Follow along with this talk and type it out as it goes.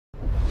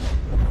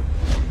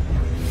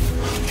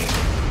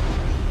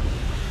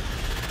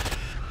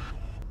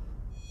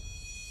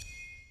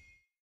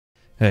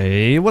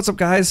Hey, what's up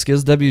guys?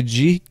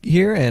 SkillsWG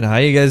here, and how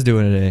you guys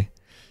doing today?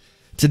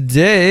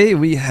 Today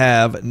we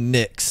have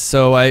Nyx.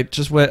 So I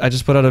just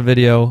put out a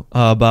video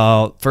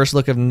about first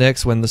look of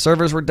Nyx when the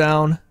servers were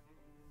down.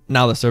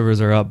 Now the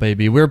servers are up,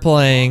 baby. We're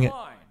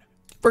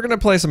gonna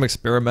play some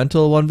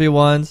experimental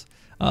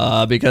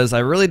 1v1s because I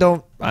really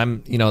don't.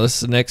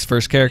 This is Nyx's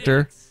first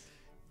character.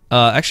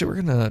 Actually,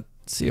 we're gonna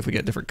see if we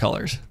get different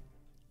colors.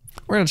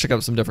 We're gonna check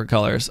out some different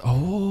colors.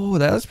 Oh,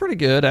 that was pretty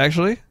good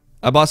actually.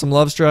 I bought some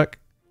Love Struck.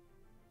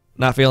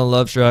 Not feeling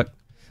Love Struck.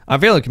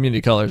 I'm feeling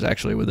community colors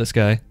actually with this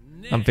guy.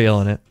 I'm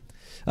feeling it.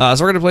 So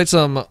we're gonna play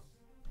some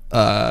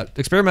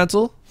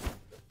experimental.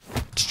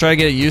 Just try to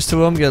get used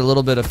to him, get a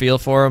little bit of feel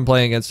for him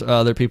playing against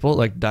other people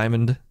like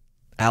Diamond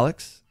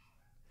Alex.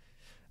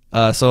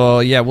 So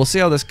yeah, we'll see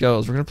how this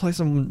goes. We're gonna play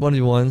some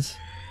 1v1s.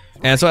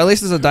 And so at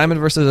least it's a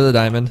diamond versus a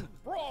diamond.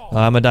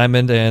 I'm a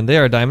diamond and they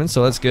are a diamond,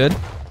 so that's good.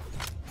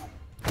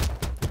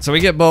 So we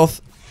get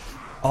both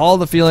all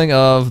the feeling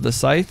of the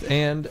Scythe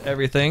and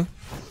everything.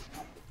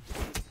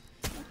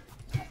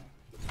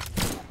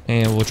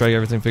 And we'll try to get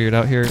everything figured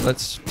out here.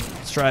 Let's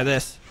try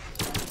this.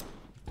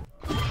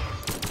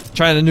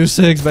 Trying the new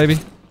Sigs, baby.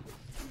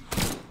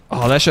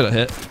 Oh, that should have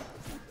hit.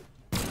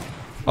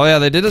 Oh yeah,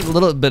 they did a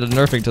little bit of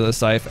nerfing to the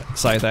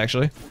Scythe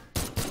actually.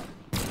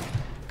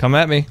 Come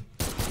at me.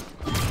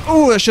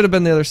 Oh, that should have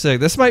been the other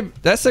Sig.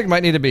 That Sig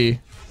might need to be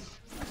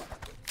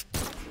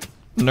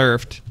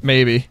nerfed,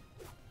 maybe.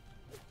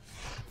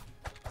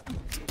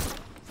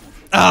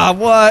 Ah,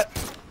 what?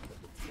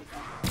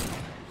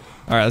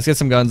 All right, let's get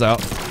some guns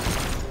out.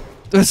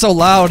 It's so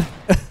loud.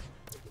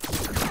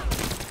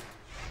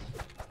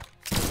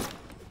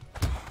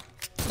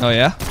 Oh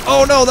yeah?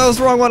 Oh no, that was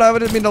the wrong one. I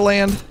didn't mean to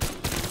land.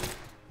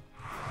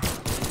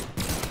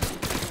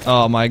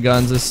 Oh, my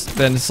guns has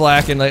been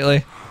slacking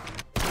lately.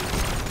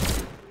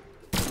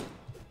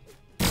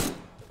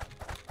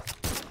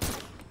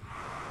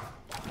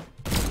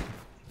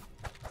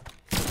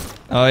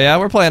 Oh yeah,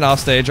 we're playing off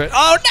stage, right?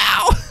 Oh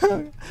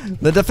no!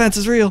 The defense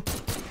is real.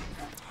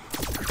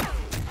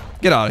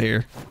 Get out of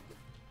here.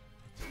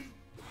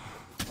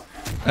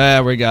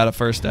 We got a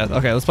first death.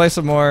 Okay, let's play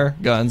some more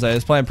guns. I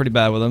was playing pretty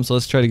bad with them, so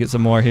let's try to get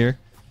some more here.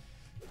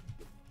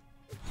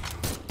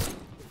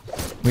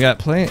 We got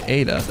playing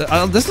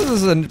Ada. This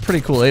is a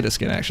pretty cool Ada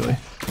skin, actually.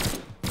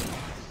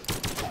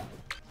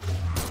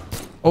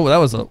 Oh, that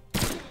was a...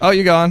 Oh,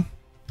 you gone.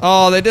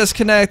 Oh, they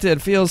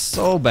disconnected. Feels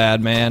so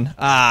bad, man.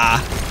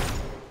 Ah.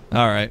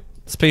 Alright,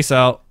 let's peace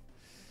out.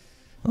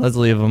 Let's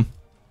leave them.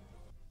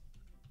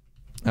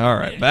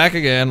 Alright, back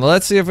again.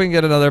 Let's see if we can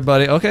get another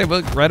buddy. Okay,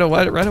 but right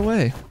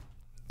away.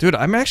 Dude,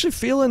 I'm actually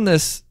feeling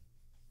this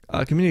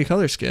community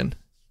color skin.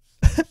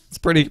 It's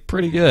pretty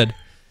good.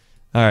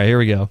 All right, here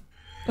we go.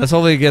 Let's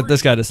hopefully get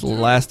this guy to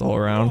last the whole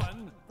round.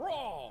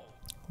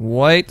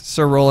 White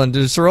Sir Roland.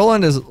 Dude, Sir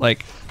Roland is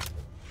like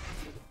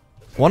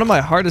one of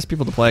my hardest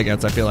people to play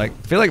against. I feel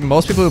like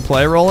most people who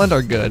play Roland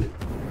are good.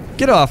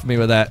 Get off me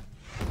with that.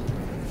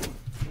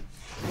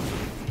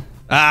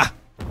 Ah!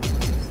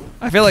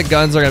 I feel like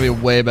guns are gonna be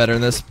way better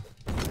in this.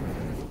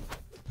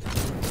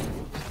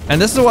 And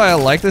this is why I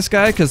like this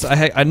guy, because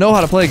I know how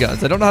to play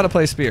guns. I don't know how to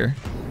play spear.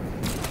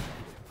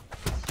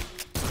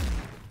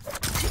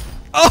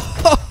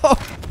 Oh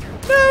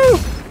no!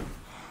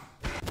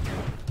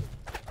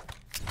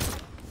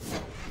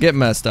 Get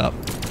messed up.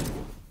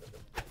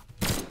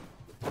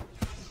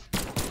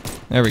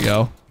 There we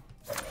go.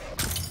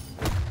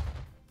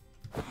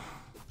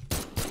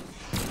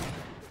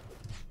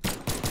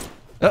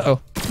 Uh-oh.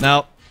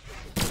 No.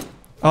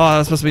 Oh, I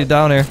was supposed to be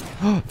down here.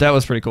 That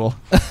was pretty cool.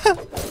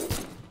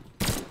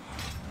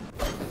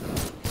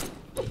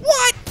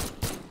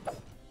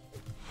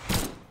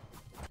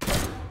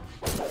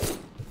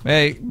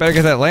 Hey, better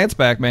get that lance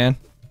back, man.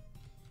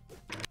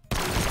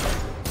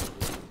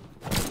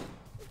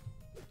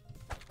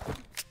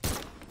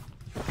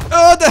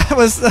 Oh, that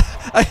was...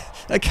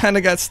 I kind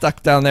of got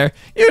stuck down there.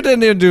 You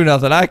didn't even do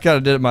nothing. I kind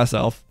of did it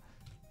myself.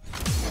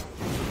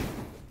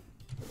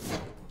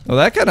 Well,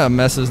 that kind of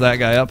messes that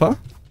guy up, huh?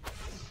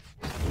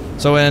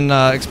 So in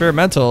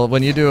experimental,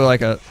 when you do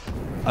like a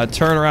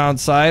turnaround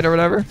side or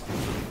whatever...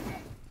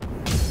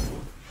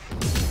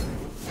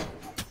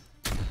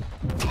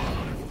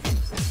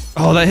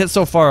 Oh, that hit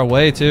so far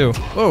away too.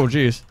 Oh,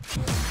 jeez.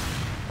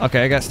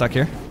 Okay, I got stuck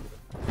here.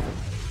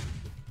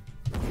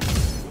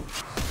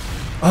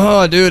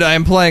 Oh, dude, I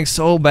am playing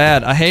so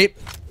bad. I hate...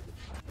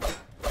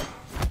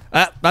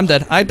 Ah, I'm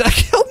dead. I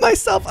killed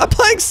myself. I'm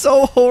playing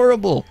so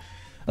horrible.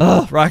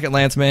 Ugh, Rocket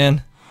Lance,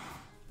 man.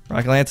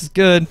 Rocket Lance is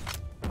good.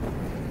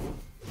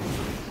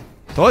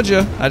 Told you.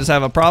 I just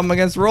have a problem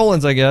against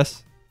Rolands, I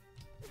guess.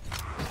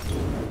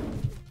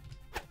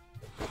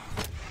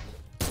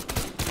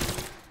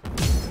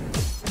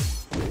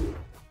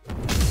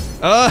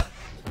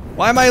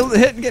 Why am I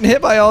getting hit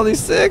by all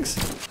these Sigs?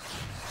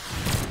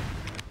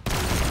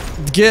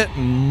 Get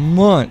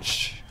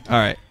munched.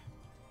 Alright.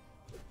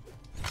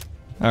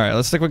 Alright,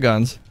 let's stick with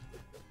guns.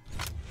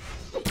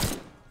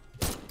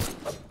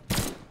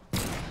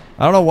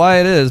 I don't know why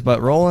it is,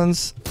 but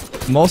Rolands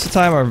most of the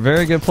time are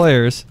very good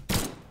players.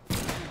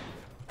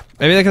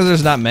 Maybe because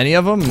there's not many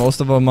of them.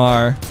 Most of them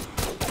are.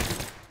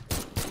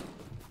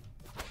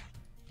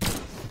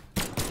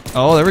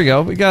 Oh, there we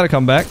go. We gotta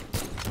come back.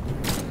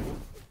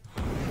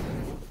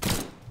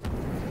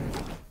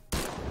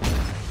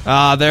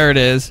 Ah, there it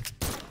is.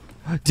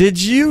 Did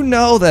you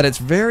know that it's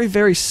very,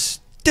 very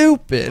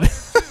stupid?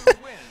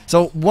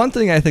 So one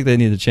thing I think they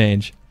need to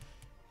change.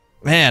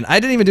 Man, I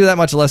didn't even do that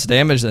much less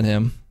damage than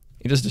him.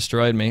 He just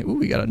destroyed me. Ooh,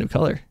 we got a new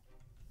color.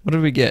 What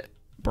did we get?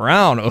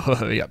 Brown. Oh,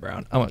 we got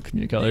brown. I want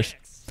community colors.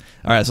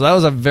 All right, so that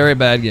was a very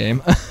bad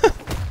game.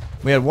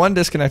 We had one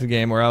disconnected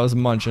game where I was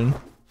munching.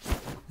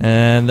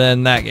 And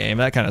then that game,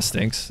 that kind of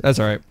stinks. That's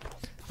all right.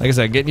 Like I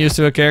said, getting used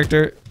to a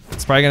character,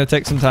 it's probably going to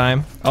take some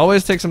time.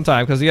 Always take some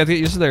time because you have to get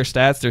used to their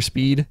stats, their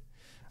speed.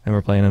 And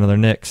we're playing another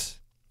Nyx.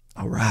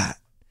 All right.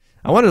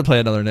 I wanted to play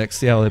another Nyx,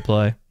 see how they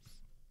play.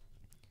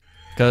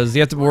 Because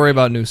you have to worry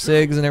about new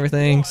Sigs and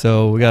everything,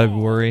 so we got to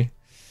worry.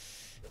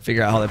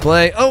 Figure out how they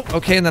play. Oh,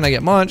 okay, and then I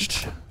get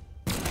munched.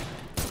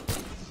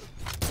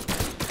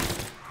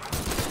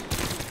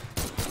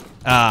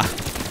 Ah.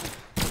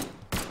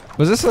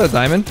 Was this a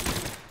diamond?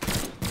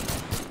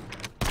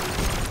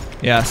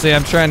 Yeah, see,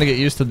 I'm trying to get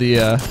used to the,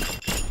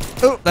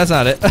 Oh, that's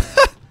not it.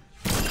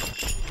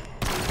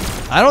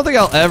 I don't think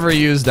I'll ever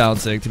use down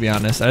sig, to be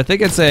honest. I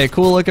think it's a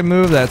cool looking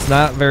move that's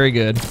not very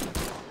good.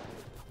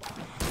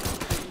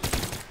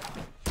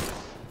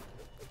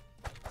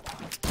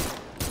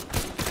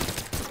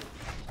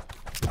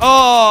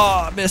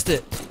 Oh, missed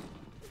it.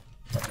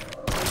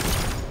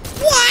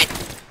 What?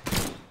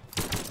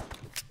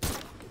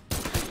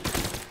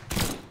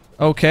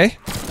 Okay.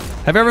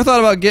 Have you ever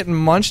thought about getting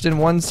munched in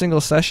one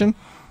single session?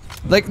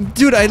 Like,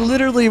 dude, I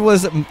literally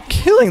was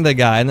killing the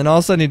guy, and then all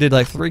of a sudden he did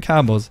like 3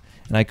 combos,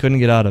 and I couldn't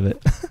get out of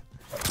it.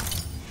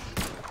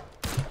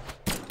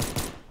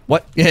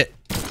 What? Hit.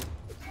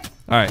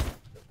 Alright.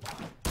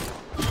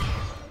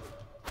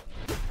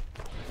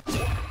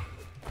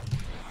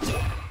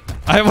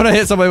 I want to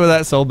hit somebody with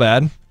that so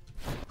bad.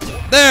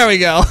 There we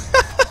go.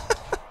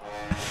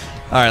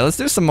 Alright, let's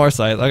do some more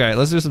Scythe. Okay,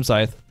 let's do some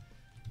Scythe.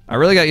 I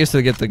really got used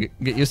to get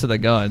used to the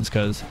guns,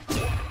 cause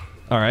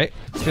alright.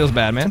 Feels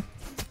bad, man.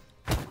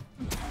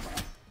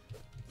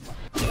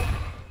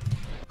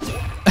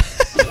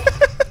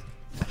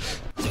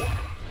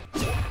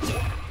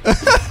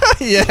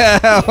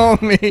 Yeah,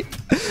 homie.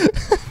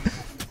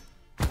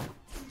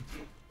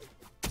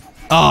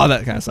 Oh,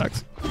 that kind of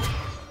sucks.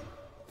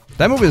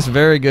 That move is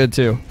very good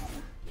too.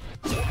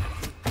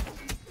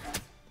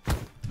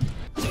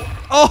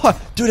 Oh,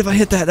 dude, if I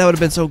hit that, that would have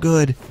been so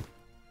good.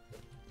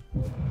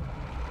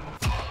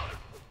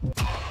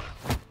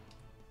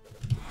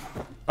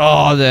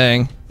 Oh,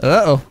 dang.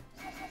 Uh-oh.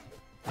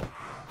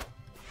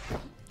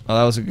 Oh,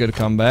 that was a good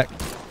comeback.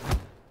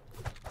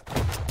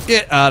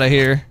 Get out of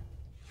here.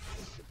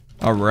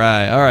 All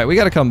right, we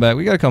gotta come back.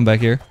 We gotta come back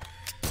here.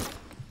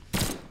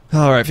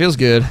 All right, feels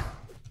good.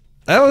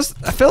 I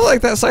feel like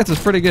that Scythe was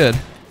pretty good.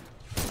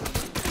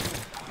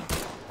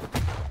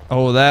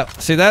 Oh,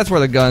 see, that's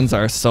where the guns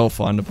are so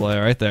fun to play,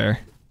 right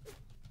there.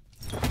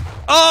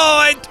 Oh,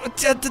 I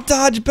had to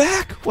dodge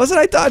back. Wasn't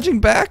I dodging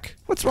back?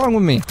 What's wrong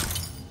with me?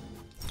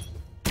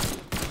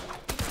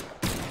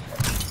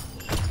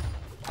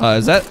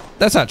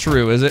 That's not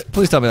true, is it?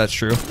 Please tell me that's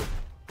true.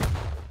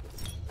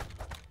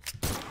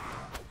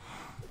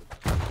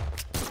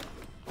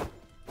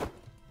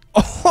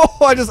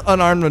 Oh, I just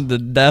unarmed him to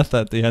death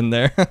at the end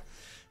there.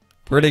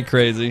 Pretty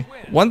crazy.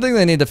 One thing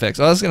they need to fix,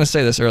 I was going to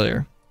say this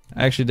earlier.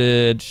 I actually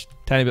did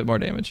a tiny bit more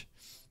damage.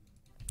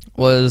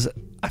 Was,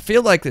 I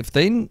feel like if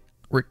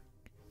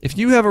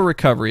you have a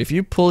recovery, if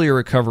you pull your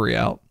recovery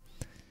out,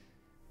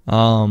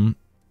 and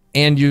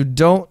you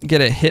don't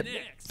get a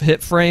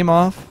hit frame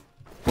off,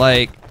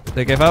 like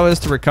if I was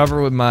to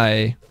recover with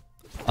my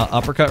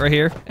uppercut right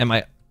here, and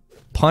my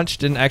punch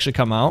didn't actually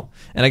come out,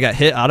 and I got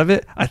hit out of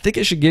it, I think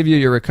it should give you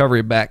your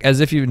recovery back as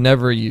if you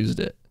never used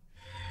it.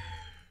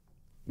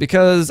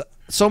 Because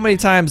so many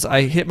times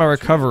I hit my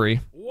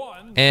recovery,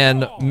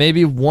 and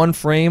maybe 1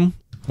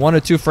 or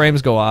 2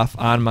 frames go off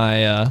on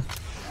my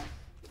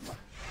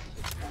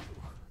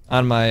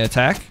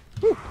attack.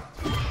 Whew.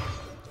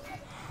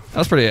 That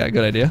was pretty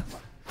good idea.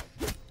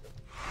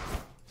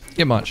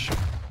 Get munched.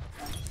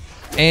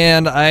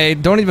 And I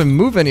don't even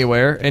move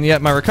anywhere, and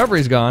yet my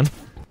recovery's gone.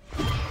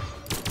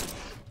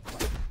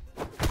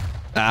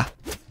 Ah.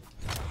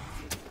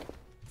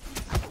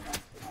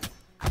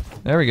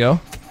 There we go.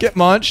 Get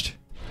munched.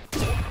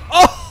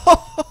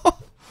 Oh!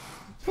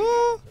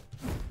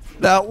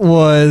 That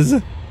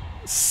was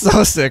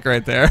so sick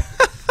right there.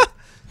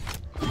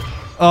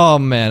 Oh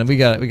man, we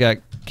got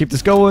to keep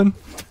this going.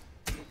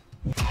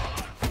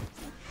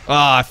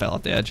 Ah, I fell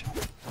off the edge.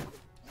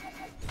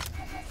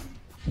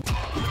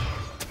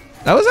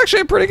 That was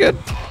actually pretty good.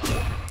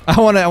 I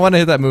want to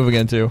hit that move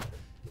again too.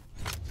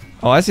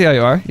 Oh, I see how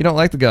you are. You don't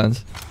like the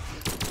guns.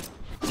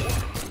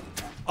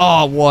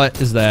 Oh, what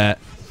is that?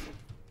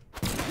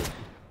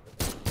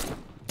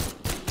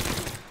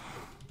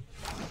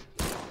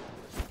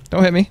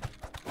 Don't hit me.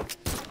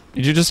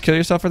 Did you just kill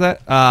yourself for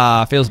that?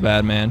 Ah, feels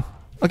bad, man.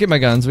 I'll get my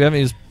guns. We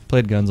haven't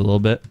played guns a little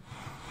bit.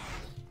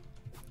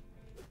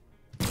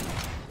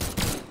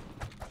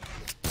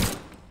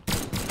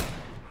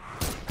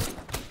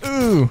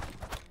 Ooh.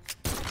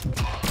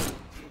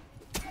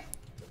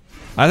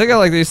 I think I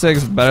like these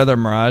things better than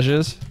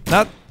Mirages.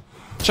 Not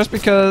just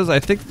because I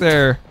think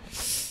they're...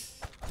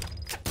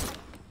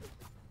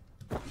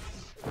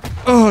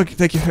 Oh,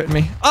 thank you for hitting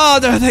me. Oh,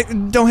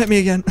 don't hit me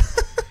again.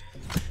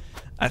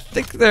 I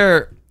think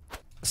they're...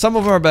 Some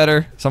of them are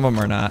better, some of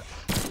them are not.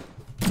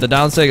 The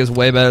down sig is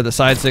way better, the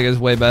side sig is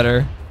way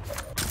better.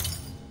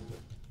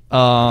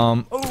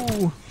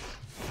 Oh.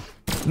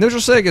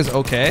 Neutral sig is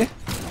okay.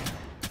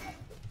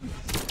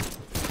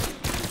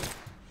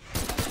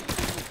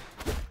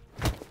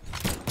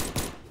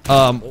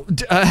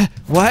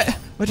 What?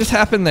 What just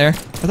happened there? I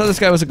thought this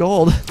guy was a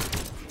gold.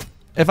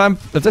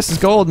 If this is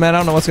gold, man, I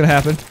don't know what's gonna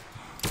happen.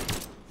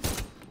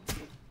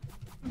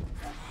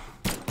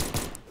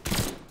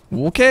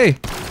 Okay.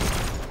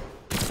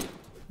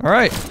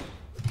 Alright.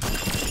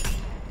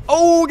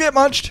 Oh, get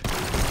munched.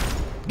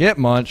 Get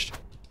munched.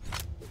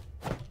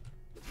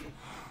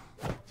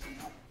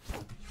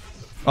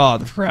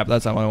 Oh, crap,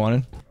 that's not what I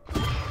wanted.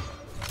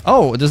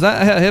 Oh, does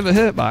that have a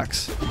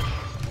hitbox?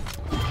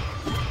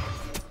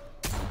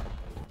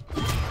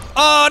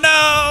 Oh,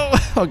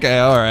 no!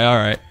 Okay, alright,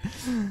 alright.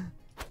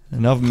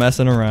 Enough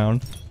messing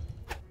around.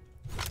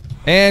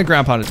 And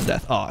ground pounded to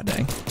death. Oh,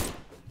 dang.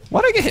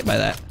 Why'd I get hit by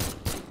that?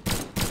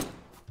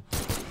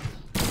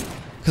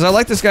 Because I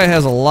like this guy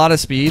has a lot of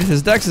speed.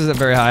 His dex isn't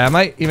very high. I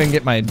might even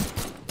get my...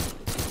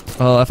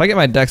 Well, if I get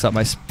my dex up,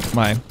 my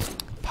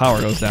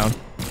power goes down.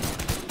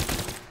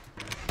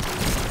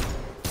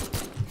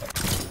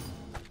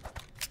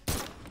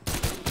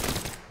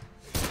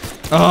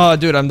 Oh,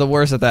 dude, I'm the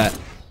worst at that.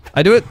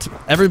 I do it to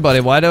everybody.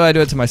 Why do I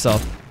do it to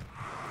myself?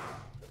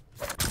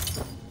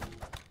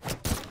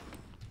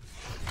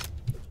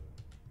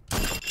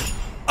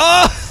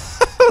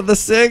 Oh! The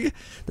Sig.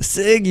 The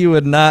Sig you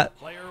would not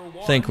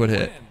think would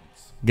hit.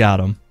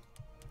 Got him.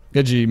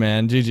 Good G,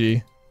 man.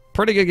 GG.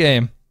 Pretty good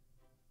game.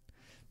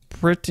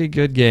 Pretty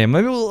good game.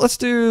 Maybe let's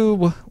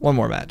do one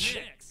more match.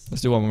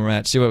 Let's do one more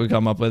match. See what we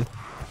come up with.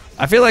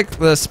 I feel like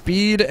the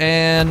speed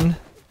and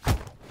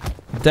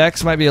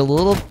dex might be a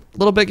little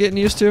bit getting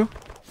used to.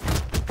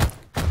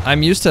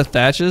 I'm used to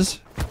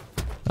Thatch's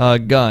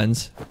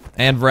guns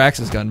and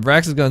Vrax's gun.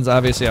 Vrax's guns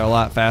obviously are a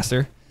lot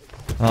faster.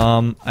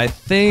 I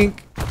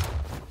think...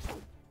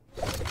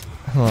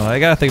 Oh, I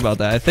gotta think about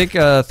that. I think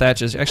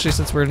Thatch's... Actually,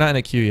 since we're not in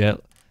a queue yet,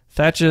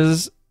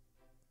 Thatch's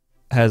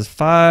has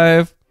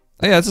 5...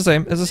 Oh, yeah, it's the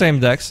same. It's the same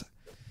dex.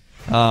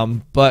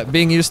 But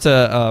being used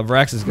to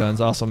Vrax's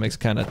guns also makes it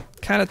kind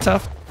of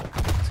tough.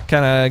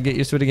 Kind of get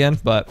used to it again.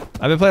 But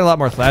I've been playing a lot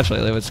more Thatch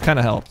lately, which kind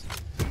of helped.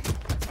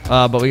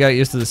 But we got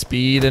used to the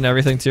speed and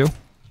everything too.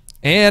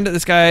 And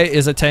this guy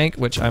is a tank,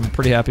 which I'm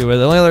pretty happy with.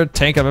 The only other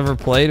tank I've ever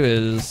played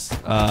is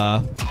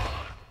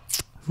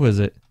who is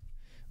it?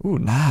 Ooh,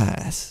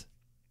 nice.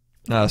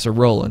 Sir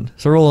Roland.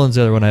 Sir Roland's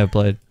the other one I have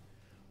played.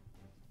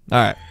 All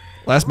right,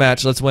 last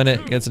match. Let's win it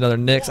against another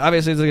Nyx.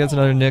 Obviously, it's against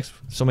another Nyx.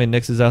 So many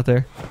Nyxes out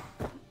there.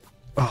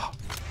 Oh.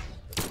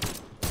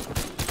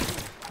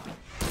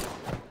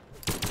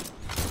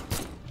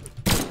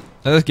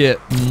 Let's get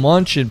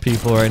munching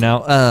people right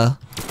now.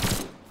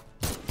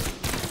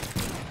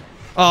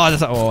 Oh,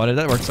 that's not what I wanted.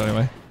 That works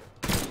anyway.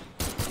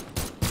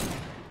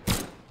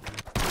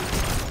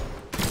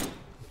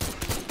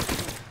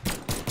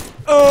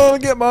 Oh,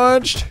 get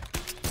munched.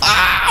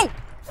 Ow!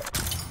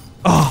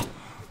 Oh,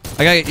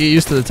 I gotta get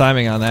used to the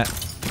timing on that.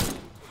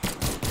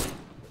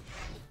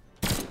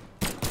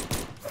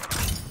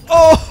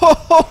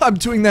 Oh, I'm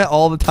doing that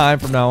all the time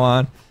from now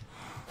on.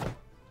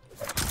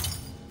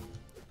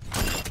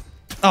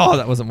 Oh,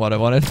 that wasn't what I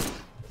wanted.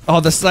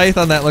 Oh, the scythe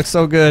on that looks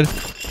so good.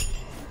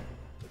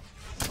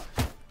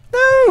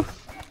 No!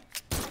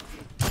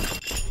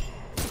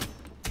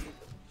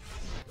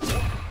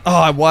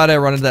 Oh, why'd I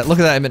run into that? Look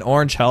at that, I'm in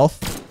orange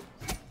health.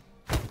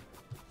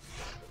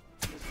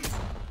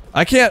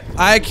 I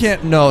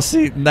can't, no,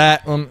 see,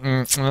 that,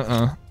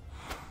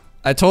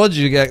 I told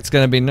you it's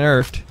gonna be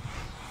nerfed.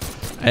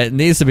 It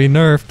needs to be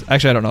nerfed.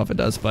 Actually, I don't know if it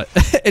does, but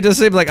it just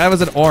seemed like I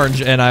was in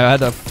orange and I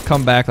had to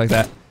come back like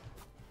that.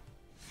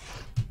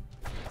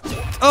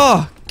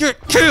 Oh,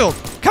 get killed!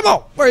 Come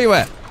on, where are you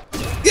at?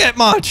 Get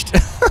munched!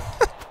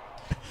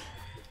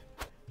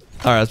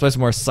 Alright, let's play some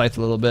more Scythe a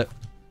little bit.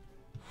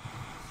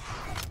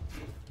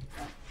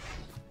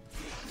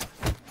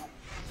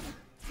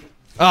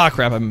 Ah, oh,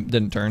 crap, I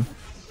didn't turn.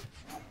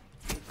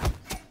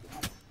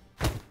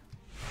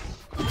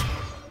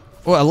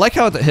 Oh, I like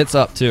how it hits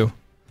up, too.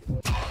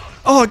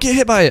 Oh, get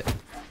hit by it!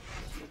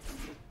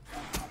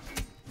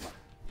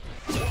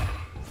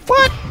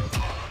 What?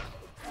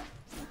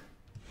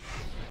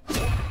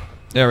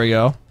 There we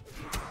go.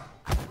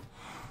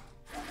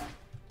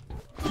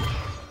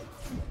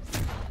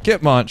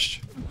 Get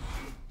munched.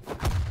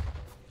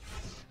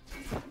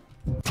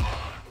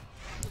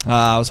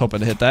 I was hoping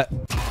to hit that.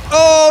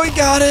 Oh, he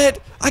got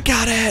it! I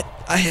got it!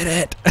 I hit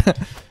it! Alright,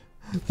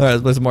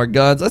 let's play some more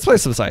guns. Let's play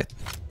some Scythe.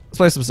 Let's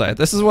play some Scythe.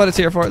 This is what it's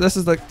here for. This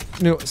is the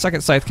new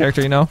second Scythe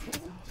character, you know?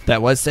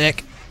 That was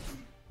sick.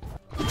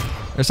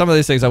 There's some of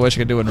these things I wish I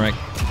could do in rank.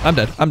 I'm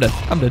dead. I'm dead.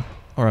 I'm dead.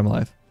 Or I'm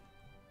alive.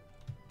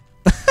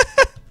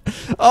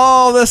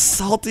 Oh, the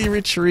salty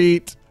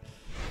retreat.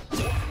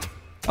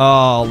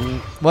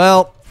 Oh,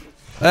 well,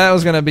 that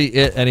was gonna be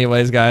it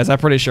anyways, guys. I'm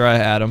pretty sure I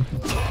had him.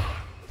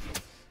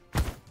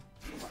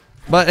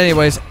 But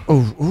anyways,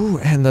 ooh,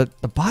 and the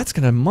bot's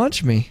gonna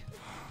munch me.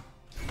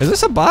 Is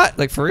this a bot?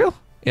 Like, for real?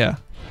 Yeah.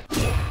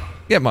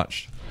 Get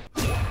munched.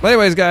 But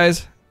anyways,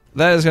 guys,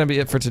 that is gonna be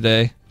it for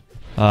today.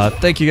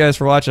 Thank you guys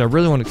for watching. I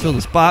really want to kill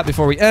this bot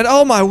before we end.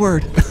 Oh my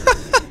word!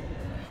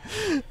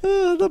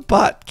 The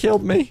bot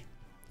killed me.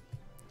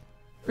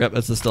 Yep,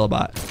 that's still a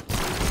bot.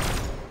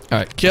 All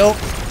right, kill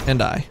and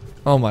die.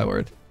 Oh my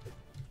word!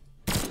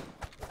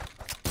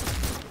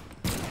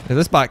 If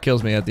this bot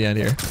kills me at the end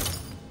here,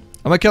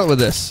 I'm gonna kill it with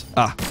this.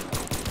 Ah,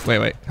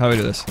 wait, how do I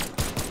do this?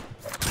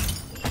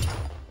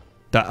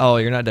 Oh,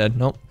 you're not dead.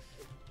 Nope.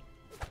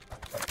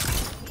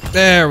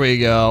 There we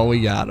go.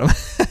 We got him.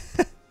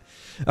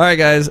 Alright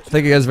guys,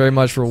 thank you guys very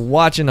much for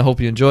watching. I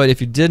hope you enjoyed.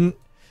 If you didn't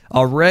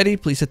already,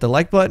 please hit the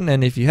like button.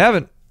 And if you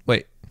haven't,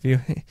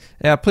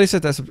 yeah, please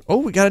hit that. Oh,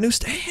 we got a new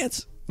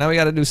stance. Now we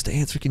got a new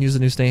stance. We can use the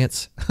new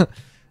stance.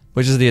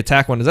 Which is the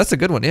attack one. That's a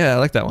good one. Yeah, I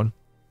like that one.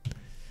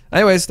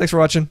 Anyways, thanks for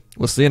watching.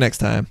 We'll see you next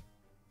time.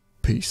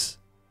 Peace.